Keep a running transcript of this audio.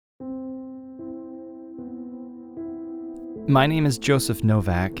My name is Joseph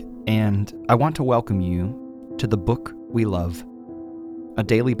Novak, and I want to welcome you to The Book We Love, a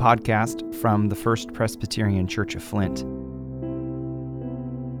daily podcast from the First Presbyterian Church of Flint.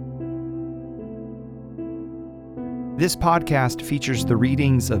 This podcast features the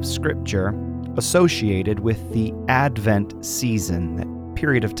readings of Scripture associated with the Advent season, that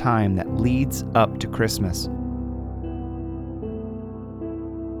period of time that leads up to Christmas.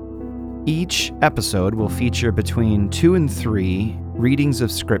 Each episode will feature between 2 and 3 readings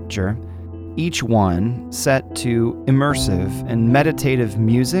of Scripture, each one set to immersive and meditative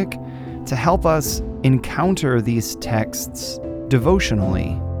music to help us encounter these texts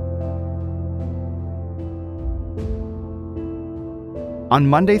devotionally. On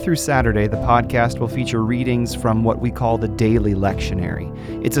Monday through Saturday, the podcast will feature readings from what we call the Daily Lectionary.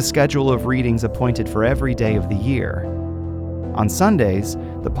 It's a schedule of readings appointed for every day of the year. On Sundays,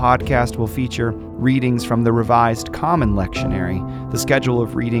 the podcast will feature readings from the Revised Common Lectionary, the schedule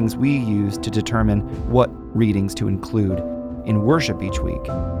of readings we use to determine what readings to include in worship each week.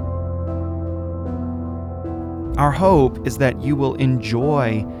 Our hope is that you will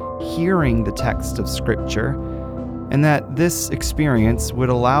enjoy hearing the texts of Scripture, and that this experience would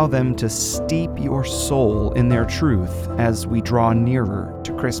allow them to steep your soul in their truth as we draw nearer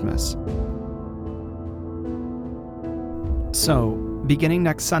to Christmas. So, beginning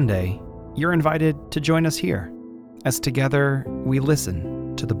next Sunday, you're invited to join us here, as together we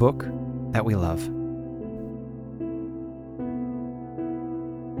listen to the book that we love.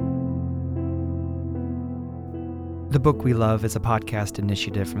 The Book We Love is a podcast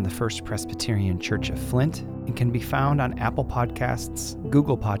initiative from the First Presbyterian Church of Flint and can be found on Apple Podcasts,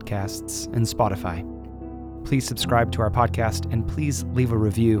 Google Podcasts, and Spotify. Please subscribe to our podcast and please leave a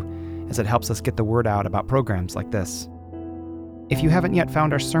review, as it helps us get the word out about programs like this. If you haven't yet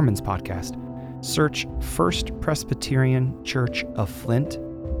found our sermons podcast, search First Presbyterian Church of Flint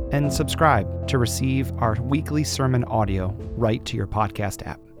and subscribe to receive our weekly sermon audio right to your podcast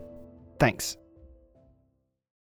app. Thanks.